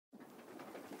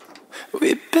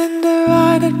We've been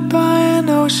divided by an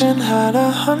ocean, had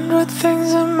 100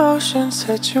 things in motion,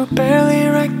 said you barely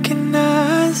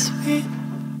recognize me.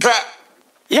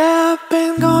 Yeah, I've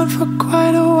been gone for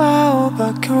quite a while,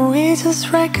 but can we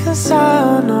just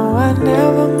reconcile? No, I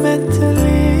never meant to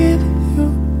leave you.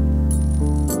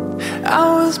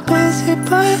 I was busy,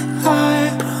 but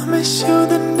I promise you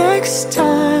the next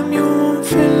time you won't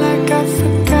feel like I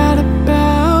forgot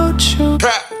about you.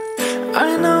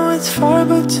 I know it's far,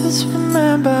 but just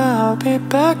remember I'll be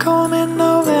back home in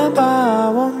November. I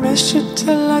won't miss you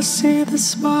till I see the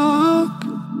smoke.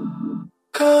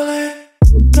 Call it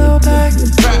blowback,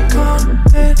 call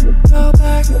it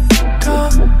blowback, call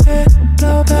it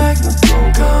blowback,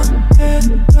 call it blowback, call it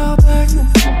blowback,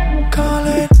 call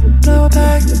it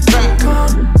blowback,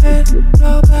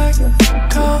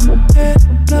 call it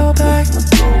blowback,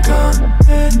 call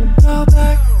it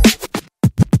blowback.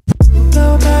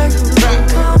 Blowback,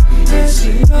 come it,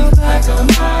 blowback, come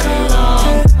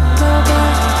it,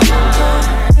 blowback, come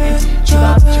it,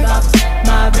 blowback,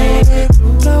 my baby.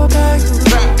 Blowback,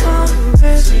 come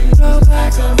it,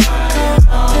 blowback, come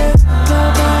it,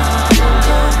 blowback,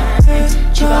 come it,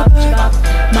 blowback,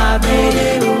 my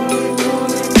baby.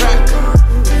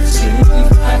 Seems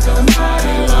like a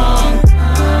mighty long.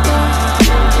 Blowback,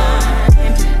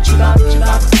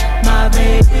 my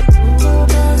baby.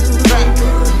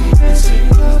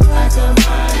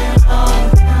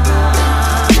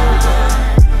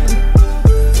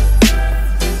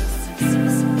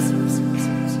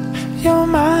 Your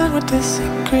mind would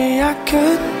disagree, I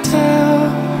couldn't tell.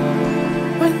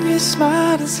 When you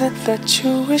smiled and said that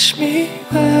you wish me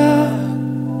well.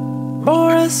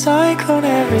 More a cyclone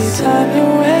every time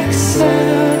you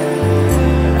excel.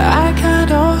 I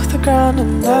got off the ground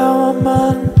and now I'm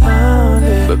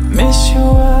unbounded, but miss you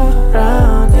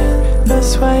around it.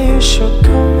 That's why you should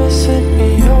come visit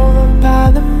me over by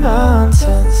the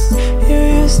mountains. You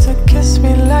used to kiss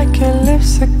me like your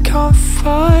lips that caught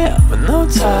fire with no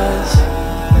ties.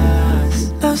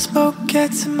 Now smoke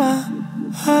gets in my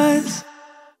eyes.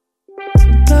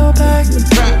 Blowback,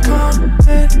 come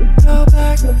it,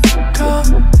 blowback,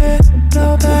 come it,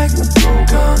 blowback,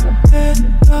 come it,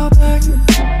 blowback,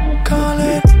 call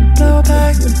it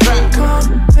blowback,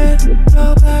 come it,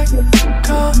 blowback,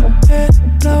 come it,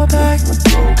 blowback,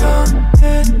 come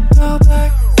it,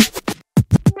 blowback.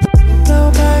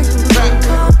 Blowback,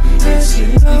 come it,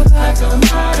 blowback, come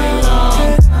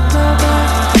it, blowback,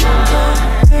 come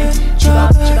it,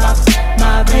 blowback,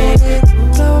 my baby.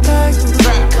 Blowback,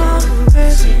 come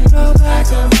it, blowback,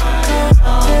 come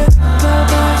it,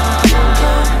 blowback,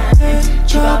 come it,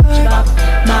 blowback,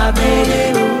 my baby.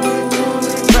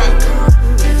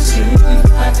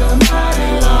 Seems like a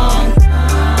mighty long.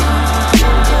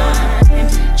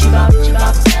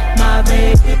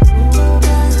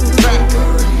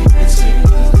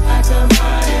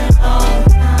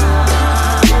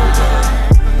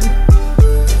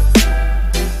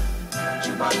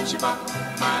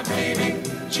 My baby.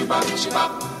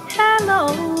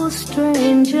 Hello,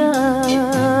 stranger.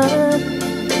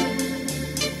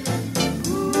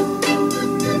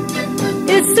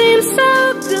 It seems so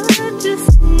good to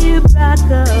see you back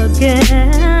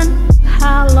again.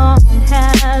 How long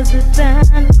has it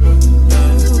been?